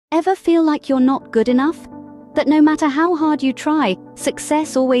Ever feel like you're not good enough? That no matter how hard you try,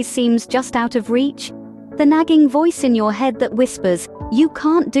 success always seems just out of reach? The nagging voice in your head that whispers, "You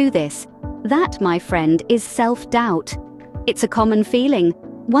can't do this." That, my friend, is self-doubt. It's a common feeling,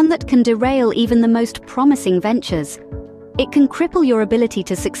 one that can derail even the most promising ventures. It can cripple your ability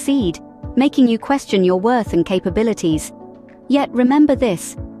to succeed, making you question your worth and capabilities. Yet remember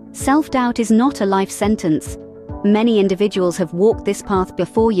this, self-doubt is not a life sentence. Many individuals have walked this path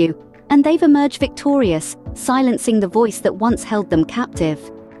before you, and they've emerged victorious, silencing the voice that once held them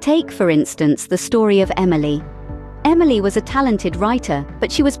captive. Take, for instance, the story of Emily. Emily was a talented writer,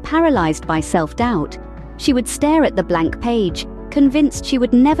 but she was paralyzed by self-doubt. She would stare at the blank page, convinced she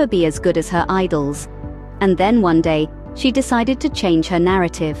would never be as good as her idols. And then one day, she decided to change her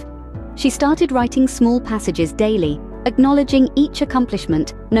narrative. She started writing small passages daily, acknowledging each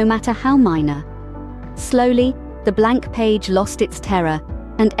accomplishment, no matter how minor. Slowly, the blank page lost its terror,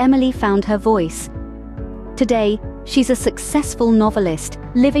 and Emily found her voice. Today, she's a successful novelist,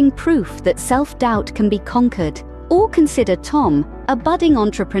 living proof that self-doubt can be conquered. Or consider Tom, a budding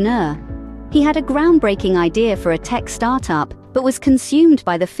entrepreneur. He had a groundbreaking idea for a tech startup, but was consumed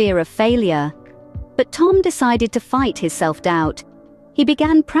by the fear of failure. But Tom decided to fight his self-doubt. He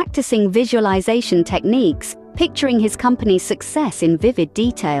began practicing visualization techniques, picturing his company's success in vivid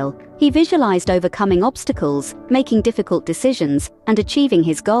detail. He visualized overcoming obstacles, making difficult decisions, and achieving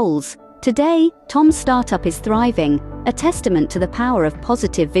his goals. Today, Tom's startup is thriving, a testament to the power of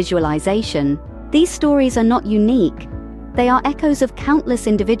positive visualization. These stories are not unique. They are echoes of countless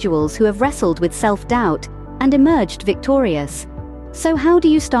individuals who have wrestled with self-doubt and emerged victorious. So how do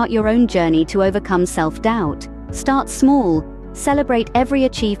you start your own journey to overcome self-doubt? Start small. Celebrate every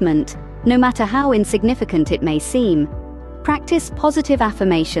achievement, no matter how insignificant it may seem. Practice positive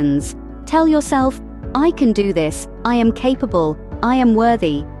affirmations. Tell yourself, "I can do this, I am capable, I am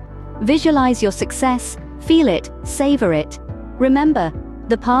worthy." Visualize your success, feel it, savor it. Remember,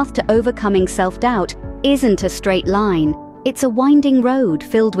 the path to overcoming self-doubt isn't a straight line. It's a winding road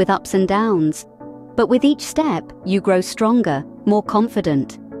filled with ups and downs. But with each step, you grow stronger, more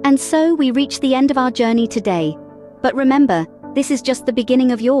confident. And so we reach the end of our journey today. But remember, this is just the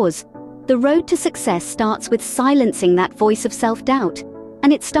beginning of yours. The road to success starts with silencing that voice of self-doubt,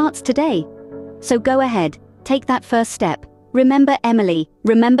 and it starts today. So go ahead, take that first step. Remember Emily,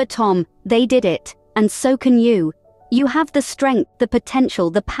 remember Tom, they did it, and so can you. You have the strength, the potential,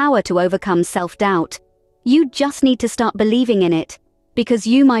 the power to overcome self-doubt. You just need to start believing in it, because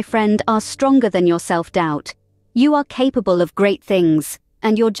you, my friend, are stronger than your self-doubt. You are capable of great things,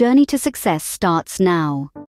 and your journey to success starts now.